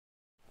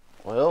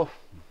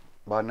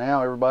By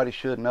now, everybody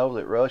should know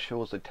that Russia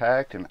was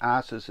attacked, and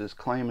ISIS is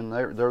claiming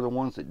they're the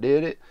ones that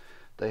did it.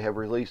 They have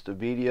released a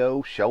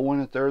video showing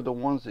that they're the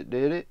ones that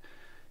did it.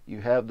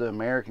 You have the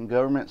American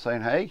government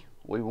saying, hey,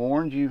 we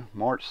warned you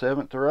March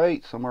 7th or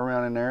 8th, somewhere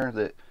around in there,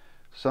 that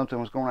something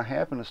was going to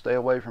happen to stay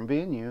away from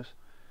venues.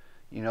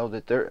 You know,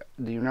 that the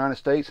United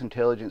States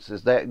intelligence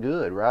is that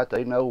good, right?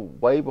 They know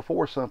way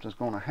before something's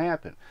going to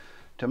happen.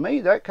 To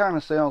me, that kind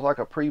of sounds like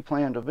a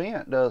pre-planned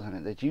event, doesn't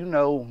it? That you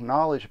know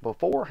knowledge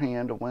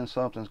beforehand of when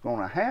something's going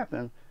to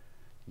happen.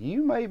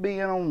 You may be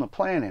in on the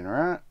planning,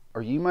 right?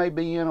 Or you may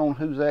be in on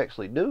who's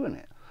actually doing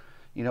it.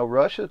 You know,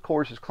 Russia, of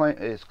course, is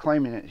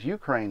claiming it's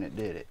Ukraine that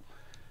did it.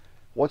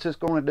 What's this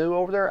going to do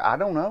over there? I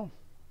don't know.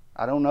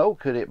 I don't know.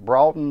 Could it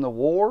broaden the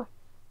war?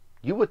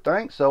 You would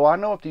think so. I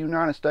know if the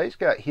United States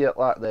got hit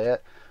like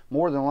that,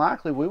 more than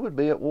likely we would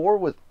be at war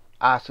with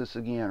ISIS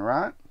again,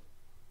 right?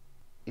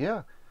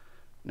 Yeah.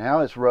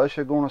 Now is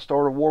Russia going to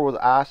start a war with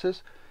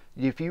ISIS?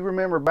 If you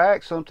remember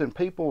back, something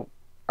people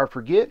are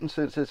forgetting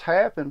since this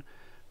happened,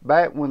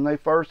 back when they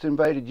first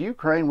invaded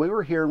Ukraine, we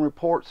were hearing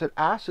reports that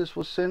ISIS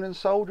was sending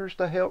soldiers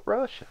to help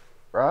Russia,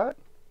 right?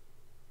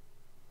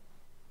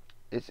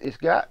 It's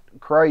got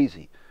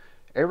crazy.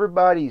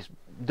 Everybody's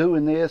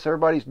doing this,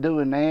 everybody's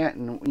doing that,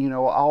 and you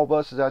know, all of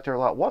us is out there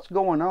like, what's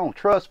going on?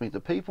 Trust me, the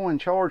people in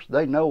charge,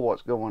 they know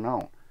what's going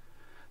on.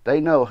 They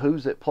know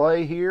who's at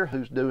play here,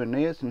 who's doing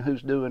this, and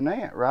who's doing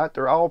that, right?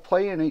 They're all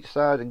playing each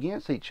side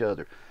against each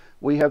other.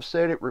 We have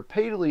said it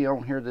repeatedly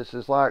on here. This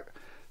is like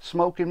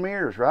smoke and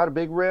mirrors, right? A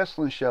big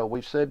wrestling show.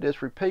 We've said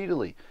this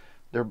repeatedly.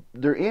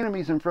 They're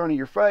enemies in front of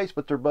your face,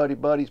 but they're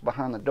buddies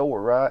behind the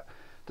door, right?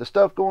 The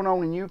stuff going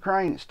on in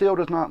Ukraine, it still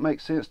does not make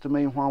sense to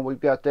me why we've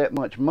got that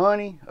much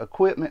money,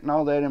 equipment, and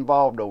all that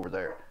involved over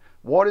there.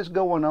 What is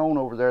going on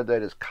over there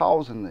that is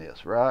causing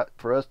this, right?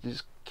 For us to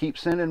just keep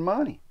sending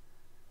money.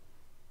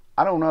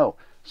 I don't know.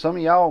 Some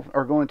of y'all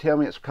are going to tell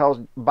me it's because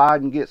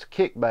Biden gets a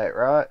kickback,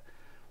 right?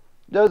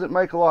 Doesn't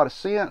make a lot of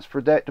sense for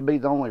that to be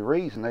the only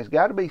reason. There's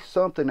got to be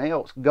something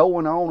else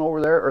going on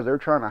over there, or they're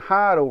trying to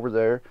hide over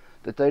there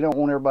that they don't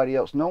want everybody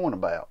else knowing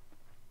about.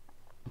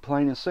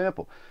 Plain and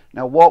simple.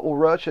 Now, what will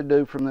Russia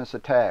do from this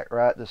attack,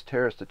 right? This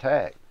terrorist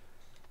attack?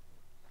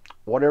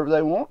 Whatever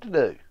they want to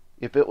do.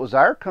 If it was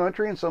our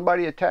country and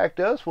somebody attacked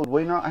us, would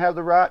we not have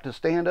the right to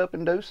stand up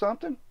and do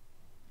something?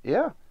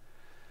 Yeah.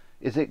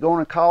 Is it going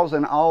to cause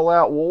an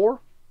all-out war?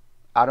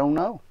 I don't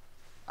know.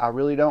 I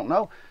really don't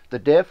know. The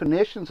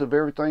definitions of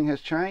everything has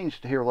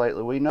changed here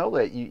lately. We know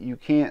that. You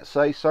can't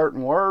say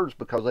certain words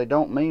because they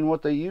don't mean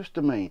what they used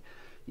to mean.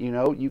 You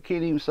know, you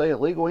can't even say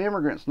illegal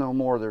immigrants no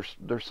more.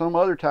 There's some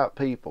other type of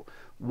people.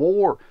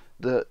 War,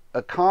 the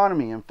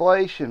economy,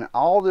 inflation,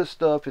 all this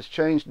stuff has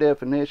changed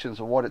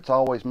definitions of what it's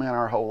always meant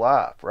our whole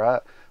life,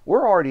 right?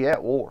 We're already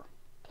at war.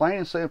 Plain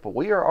and simple.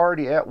 We are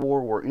already at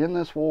war. We're in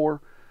this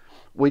war.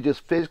 We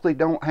just physically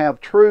don't have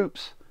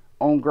troops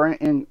on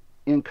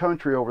in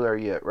country over there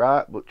yet,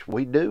 right? Which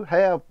we do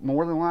have,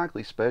 more than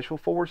likely, special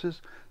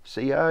forces,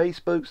 CIA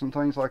spooks and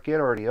things like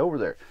that already over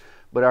there.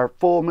 But our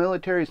full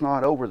military is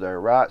not over there,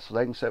 right? So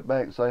they can sit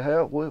back and say,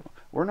 hell,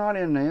 we're not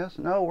in this.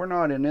 No, we're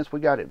not in this. We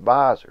got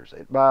advisors.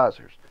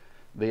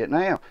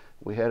 Vietnam.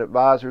 We had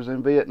advisors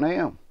in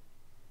Vietnam.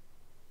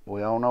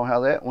 We all know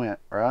how that went,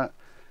 right?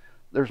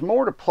 There's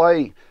more to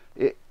play.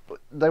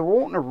 They're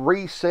wanting to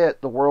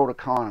reset the world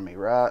economy,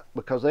 right?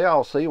 Because they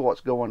all see what's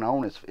going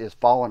on is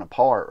falling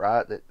apart,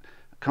 right? That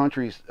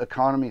countries'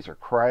 economies are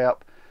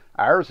crap.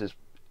 Ours is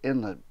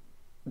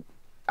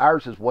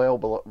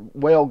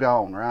well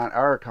gone, right?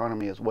 Our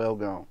economy is well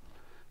gone.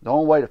 The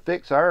only way to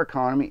fix our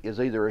economy is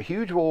either a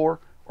huge war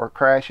or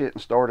crash it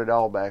and start it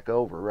all back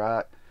over,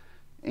 right?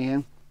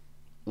 And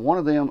one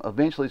of them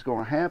eventually is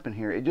going to happen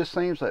here. It just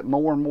seems that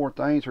more and more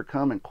things are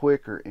coming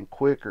quicker and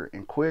quicker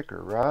and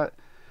quicker, right?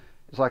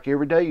 It's like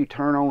every day you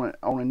turn on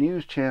a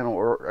news channel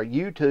or a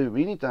YouTube,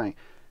 anything,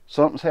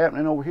 something's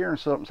happening over here and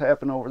something's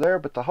happening over there,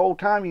 but the whole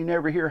time you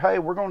never hear, hey,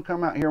 we're going to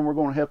come out here and we're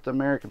going to help the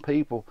American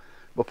people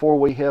before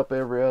we help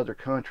every other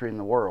country in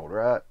the world,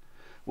 right?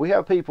 We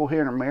have people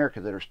here in America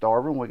that are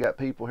starving. We got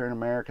people here in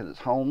America that's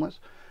homeless.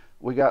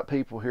 We got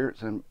people here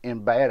that's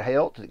in bad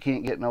health that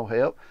can't get no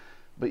help.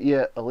 But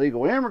yet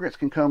illegal immigrants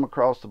can come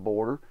across the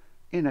border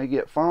and they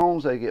get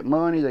phones, they get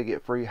money, they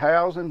get free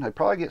housing. They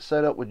probably get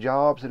set up with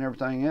jobs and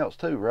everything else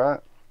too,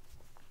 right?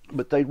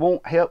 But they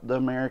won't help the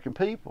American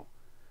people.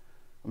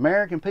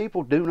 American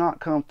people do not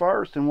come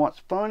first. And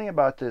what's funny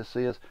about this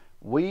is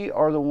we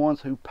are the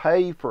ones who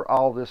pay for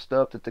all this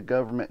stuff that the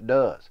government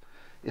does.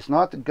 It's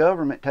not the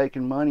government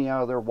taking money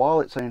out of their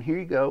wallet saying, here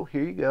you go,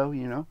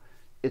 you know.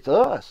 It's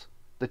us.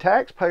 The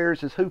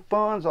taxpayers is who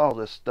funds all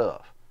this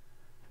stuff.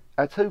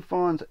 That's who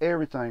funds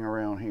everything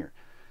around here.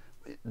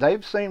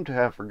 They've seemed to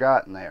have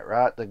forgotten that,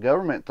 right? The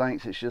government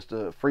thinks it's just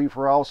a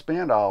free-for-all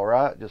spend-all,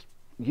 right? Just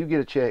you get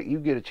a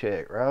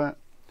check, right?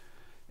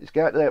 It's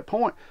got to that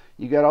point.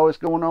 You got all this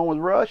going on with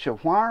Russia.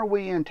 Why are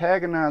we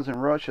antagonizing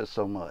Russia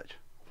so much?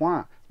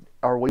 Why?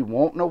 Are we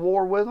wanting a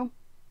war with them?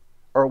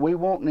 Or are we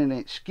wanting an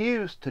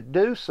excuse to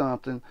do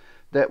something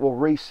that will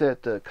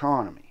reset the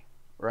economy,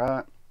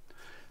 right?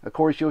 Of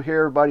course, you'll hear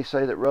everybody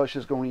say that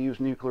Russia's going to use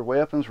nuclear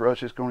weapons.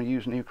 Russia's going to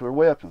use nuclear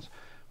weapons.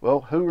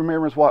 Well, who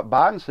remembers what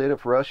Biden said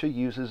if Russia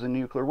uses a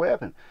nuclear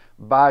weapon?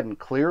 Biden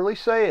clearly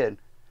said,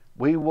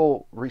 we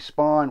will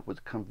respond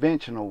with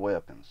conventional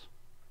weapons,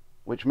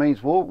 which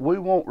means we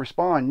won't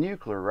respond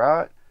nuclear,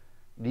 right?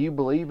 Do you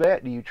believe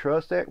that? Do you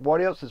trust that?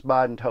 What else has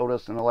Biden told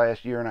us in the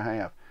last year and a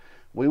half?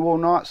 We will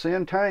not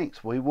send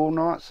tanks. We will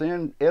not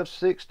send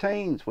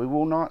F-16s. We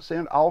will not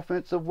send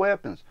offensive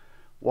weapons.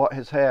 What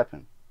has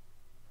happened?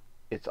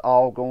 It's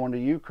all going to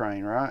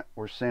Ukraine, right?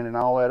 We're sending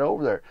all that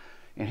over there.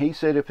 And he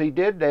said if he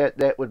did that,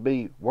 that would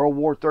be World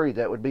War III.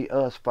 That would be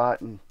us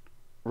fighting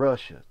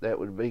Russia. That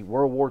would be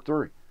World War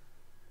III.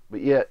 But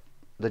yet,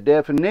 the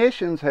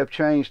definitions have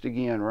changed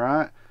again,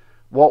 right?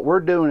 What we're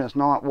doing is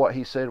not what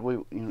he said we...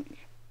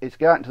 It's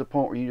gotten to the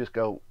point where you just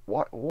go,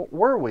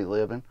 where are we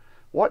living?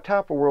 What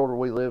type of world are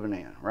we living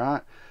in,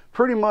 right?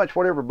 Pretty much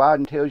whatever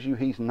Biden tells you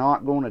he's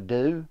not going to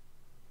do,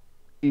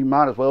 you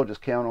might as well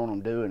just count on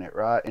him doing it,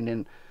 right? And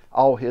then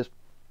all his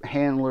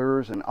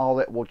handlers and all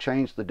that will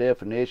change the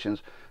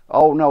definitions.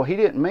 Oh, no, he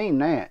didn't mean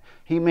that.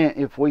 He meant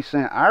if we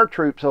sent our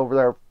troops over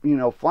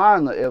there,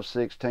 flying the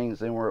F-16s,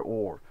 then we're at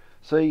war.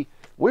 See,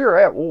 we're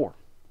at war.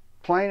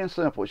 Plain and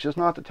simple. It's just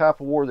not the type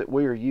of war that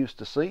we are used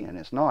to seeing.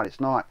 It's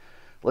not,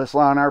 let's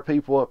line our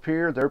people up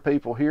here, their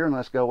people here, and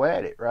let's go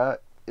at it, right?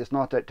 It's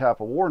not that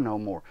type of war no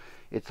more.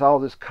 It's all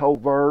this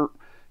covert,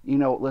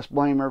 let's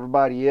blame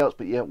everybody else,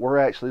 but yet we're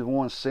actually the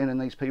ones sending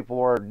these people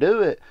over to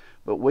do it.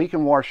 But we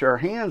can wash our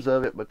hands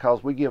of it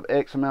because we give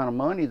X amount of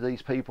money to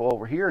these people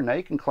over here, and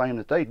they can claim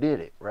that they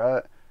did it,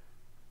 right?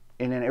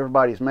 And then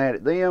everybody's mad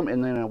at them,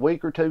 and then in a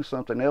week or two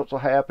something else will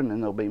happen,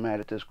 and they'll be mad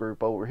at this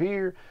group over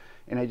here,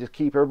 and they just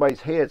keep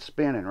everybody's head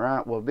spinning,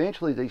 right? Well,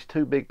 eventually these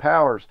two big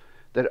powers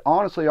that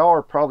honestly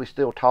are probably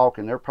still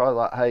talking, they're probably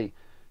like, hey,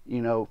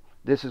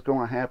 this is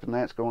going to happen,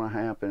 that's going to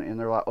happen, and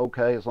they're like,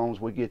 okay, as long as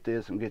we get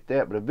this and get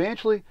that. But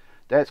eventually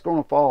that's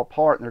going to fall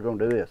apart, and they're going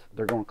to do this.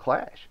 They're going to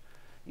clash.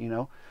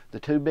 The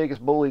two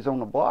biggest bullies on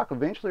the block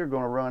eventually are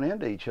going to run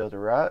into each other,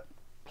 right?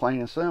 Plain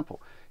and simple.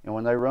 And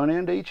when they run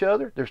into each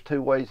other, there's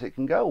two ways it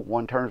can go.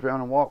 One turns around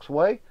and walks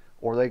away,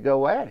 or they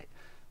go at it.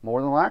 More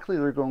than likely,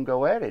 they're going to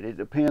go at it. It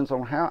depends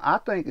on how. I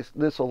think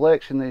this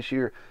election this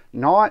year,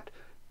 not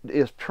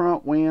if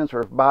Trump wins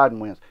or if Biden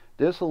wins.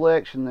 This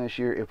election this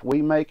year, if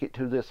we make it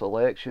to this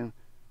election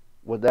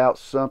without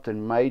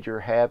something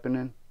major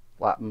happening,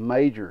 like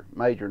major,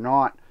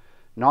 not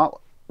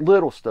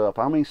little stuff.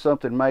 I mean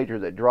something major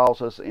that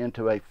draws us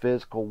into a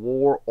physical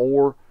war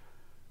or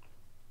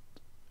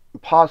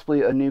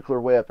possibly a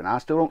nuclear weapon. I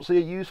still don't see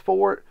a use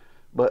for it,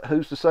 but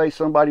who's to say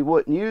somebody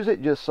wouldn't use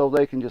it just so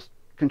they can just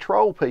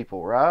control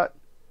people, right?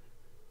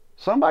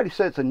 Somebody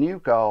sets a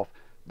nuke off,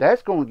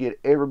 that's going to get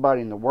everybody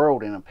in the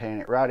world in a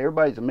panic, right?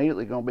 Everybody's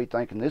immediately going to be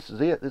thinking, this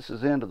is it, this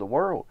is the end of the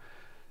world.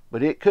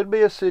 But it could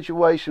be a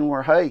situation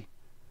where, hey,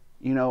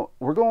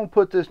 we're going to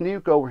put this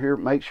nuke over here,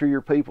 make sure your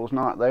people's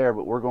not there,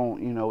 but we're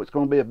going, it's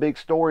going to be a big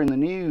story in the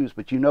news,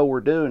 but we're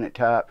doing it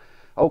type.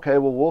 Okay,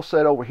 well, we'll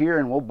sit over here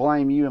and we'll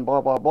blame you and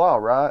blah, blah, blah,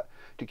 right?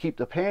 To keep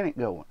the panic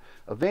going.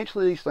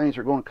 Eventually, these things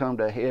are going to come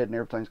to a head and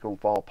everything's going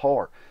to fall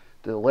apart.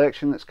 The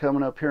election that's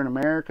coming up here in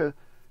America,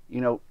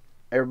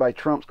 everybody,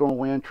 Trump's going to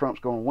win, Trump's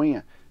going to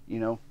win.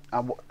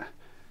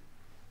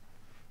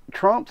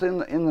 Trump's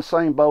in the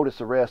same boat as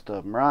the rest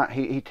of them, right?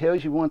 He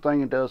tells you one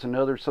thing and does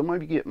another. Some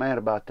of you get mad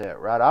about that,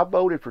 right? I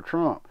voted for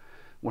Trump.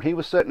 When he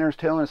was sitting there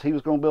telling us he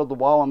was going to build the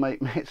wall and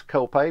make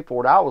Mexico pay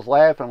for it, I was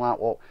laughing like,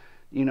 well,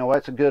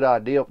 that's a good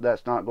idea, but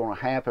that's not going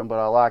to happen, but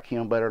I like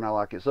him better than I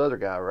like this other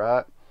guy,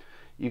 right?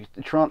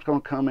 Trump's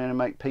going to come in and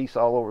make peace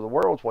all over the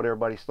world is what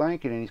everybody's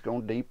thinking, and he's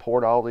going to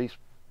deport all these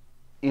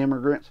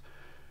immigrants.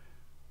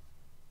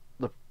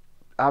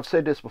 I've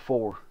said this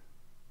before.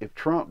 If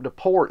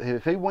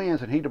he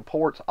wins and he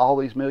deports all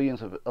these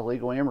millions of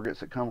illegal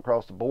immigrants that come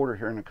across the border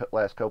here in the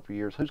last couple of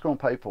years, who's going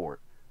to pay for it?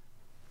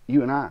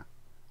 You and I.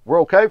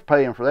 We're okay for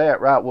paying for that,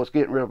 right? What's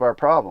getting rid of our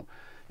problem?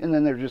 And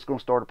then they're just going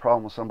to start a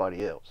problem with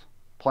somebody else.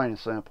 Plain and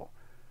simple.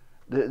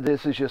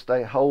 This is just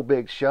a whole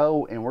big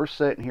show, and we're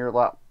sitting here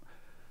like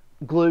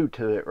glued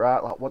to it,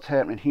 right? Like what's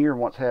happening here and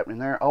what's happening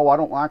there. Oh, I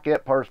don't like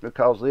that person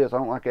because of this. I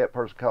don't like that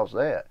person because of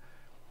that.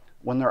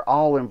 When they're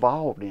all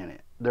involved in it.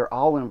 They're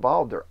all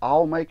involved. They're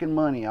all making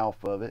money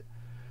off of it.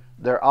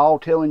 They're all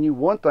telling you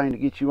one thing to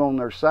get you on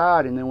their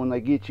side, and then when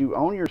they get you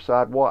on your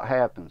side, what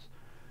happens?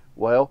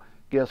 Well,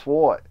 guess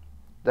what?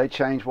 They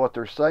change what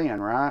they're saying,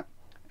 right?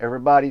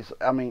 Everybody's,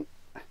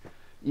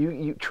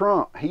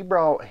 Trump, he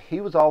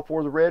was all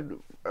for the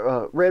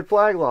red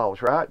flag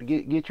laws, right? To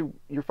get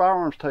your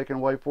firearms taken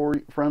away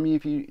from you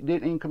if you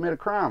didn't even commit a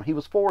crime. He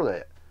was for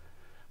that.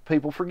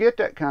 People forget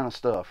that kind of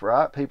stuff,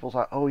 right? People's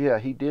like, oh yeah,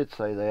 he did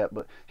say that,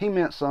 but he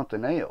meant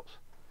something else.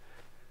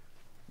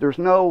 There's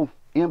no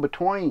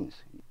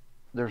in-betweens.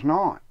 There's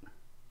not.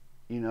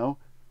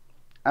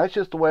 That's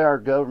just the way our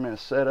government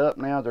is set up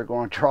now. They're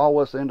going to draw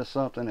us into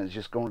something that's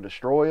just going to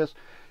destroy us.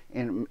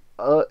 And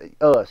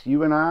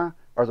you and I,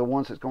 are the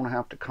ones that's going to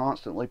have to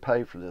constantly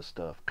pay for this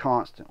stuff.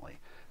 Constantly.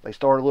 They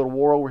start a little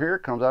war over here,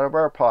 it comes out of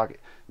our pocket.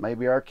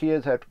 Maybe our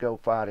kids have to go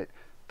fight it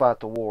fight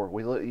the war.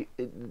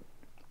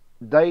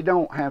 They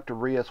don't have to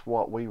risk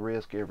what we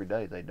risk every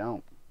day. They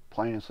don't.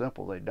 Plain and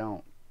simple, they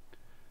don't.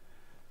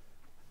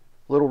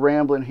 Little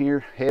rambling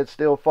here. Head's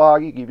still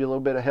foggy. Give you a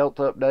little bit of health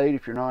update.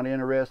 If you're not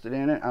interested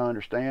in it, I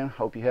understand.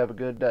 Hope you have a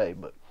good day.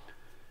 But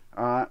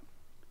alright,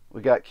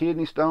 we got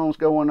kidney stones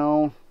going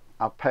on.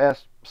 I've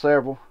passed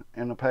several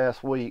in the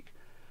past week.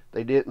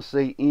 They didn't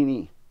see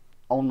any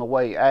on the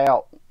way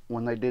out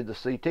when they did the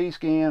CT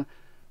scan,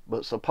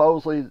 but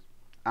supposedly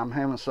I'm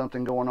having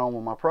something going on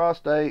with my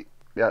prostate.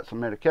 Got some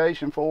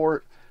medication for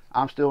it.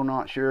 I'm still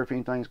not sure if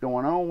anything's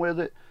going on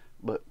with it,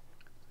 but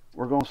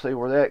we're going to see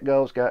where that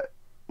goes.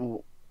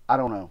 I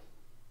don't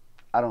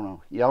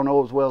know. Y'all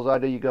know as well as I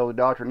do, you go to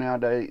the doctor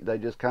nowadays, they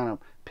just kind of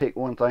pick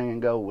one thing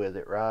and go with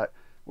it, right?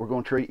 We're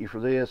going to treat you for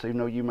this, even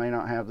though you may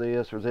not have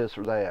this or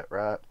that,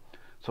 right?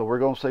 So we're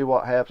going to see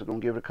what happens. We're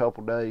going to give it a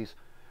couple days,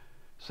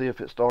 see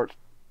if it starts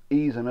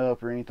easing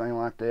up or anything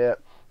like that.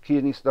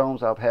 Kidney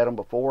stones, I've had them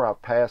before.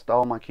 I've passed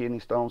all my kidney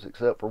stones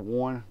except for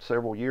one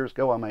several years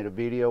ago. I made a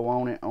video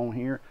on it on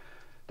here.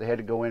 They had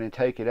to go in and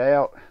take it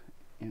out,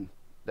 and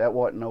that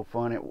wasn't no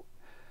fun.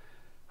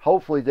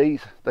 Hopefully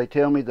these, they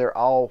tell me they're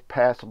all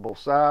passable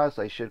size.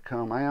 They should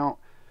come out.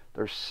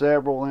 There's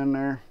several in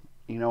there,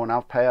 you know, and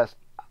I've passed,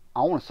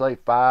 I want to say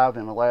 5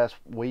 in the last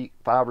week,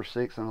 5 or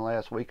 6 in the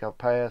last week I've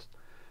passed.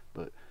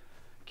 But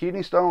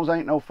kidney stones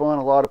ain't no fun.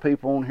 A lot of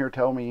people on here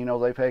told me, you know,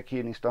 they've had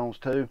kidney stones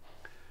too.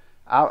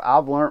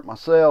 I've learned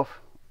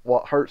myself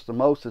what hurts the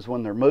most is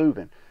when they're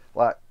moving.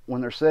 Like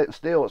when they're sitting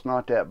still, it's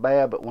not that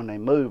bad, but when they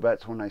move,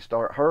 that's when they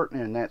start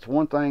hurting. And that's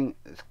one thing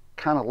that's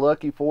kind of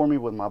lucky for me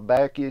with my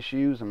back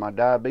issues and my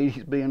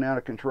diabetes being out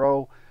of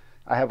control.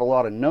 I have a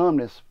lot of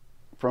numbness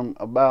from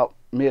about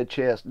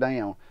mid-chest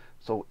down.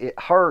 So it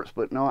hurts,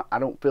 but not, I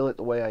don't feel it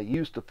the way I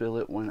used to feel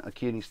it when a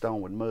kidney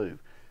stone would move.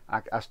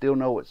 I still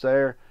know it's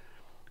there.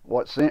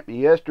 What sent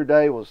me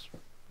yesterday was,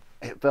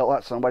 it felt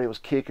like somebody was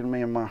kicking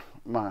me in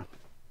my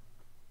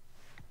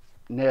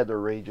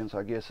nether regions,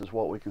 I guess is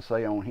what we can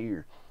say on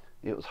here.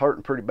 It was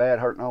hurting pretty bad,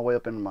 hurting all the way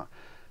up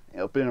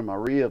into my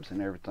ribs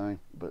and everything.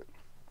 But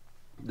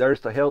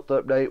there's the health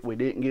update. We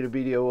didn't get a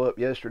video up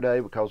yesterday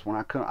because when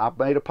I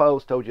made a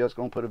post, told you I was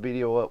going to put a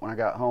video up when I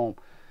got home.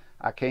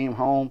 I came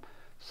home,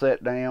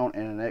 sat down,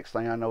 and the next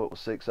thing I know, it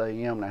was 6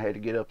 a.m. and I had to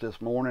get up this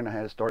morning. I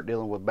had to start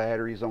dealing with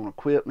batteries on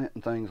equipment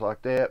and things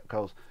like that,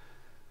 because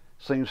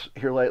seems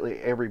here lately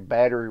every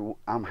battery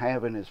I'm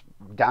having is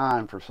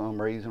dying for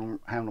some reason. I'm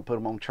having to put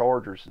them on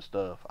chargers and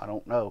stuff. I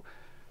don't know.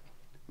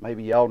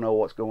 Maybe y'all know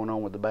what's going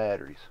on with the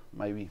batteries.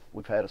 Maybe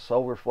we've had a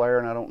solar flare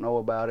and I don't know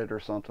about it or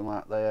something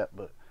like that.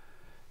 But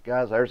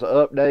guys, there's an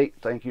update.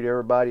 Thank you to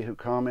everybody who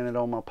commented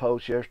on my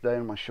post yesterday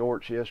and my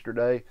shorts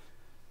yesterday.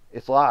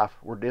 It's life.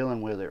 We're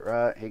dealing with it,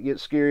 right? It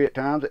gets scary at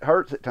times. It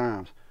hurts at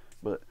times.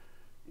 But,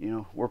 you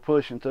know, we're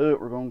pushing through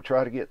it. We're going to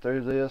try to get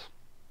through this.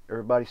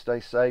 Everybody stay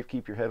safe.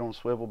 Keep your head on a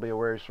swivel. Be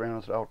aware of your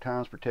surroundings at all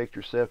times. Protect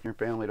yourself and your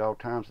family at all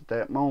times. At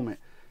that moment,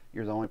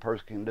 you're the only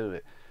person who can do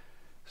it.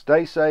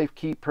 Stay safe.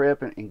 Keep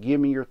prepping. And give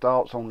me your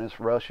thoughts on this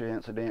Russia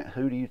incident.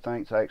 Who do you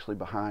think is actually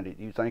behind it?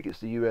 Do you think it's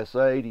the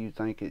USA? Do you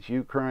think it's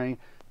Ukraine?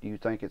 Do you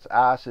think it's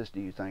ISIS?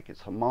 Do you think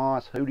it's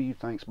Hamas? Who do you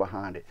think's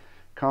behind it?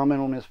 Comment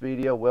on this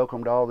video.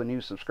 Welcome to all the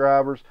new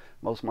subscribers.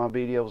 Most of my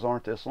videos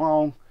aren't this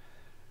long.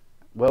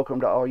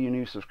 Welcome to all you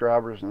new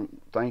subscribers,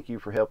 and thank you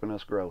for helping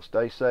us grow.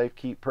 Stay safe.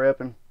 Keep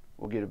prepping.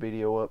 We'll get a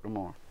video up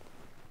tomorrow.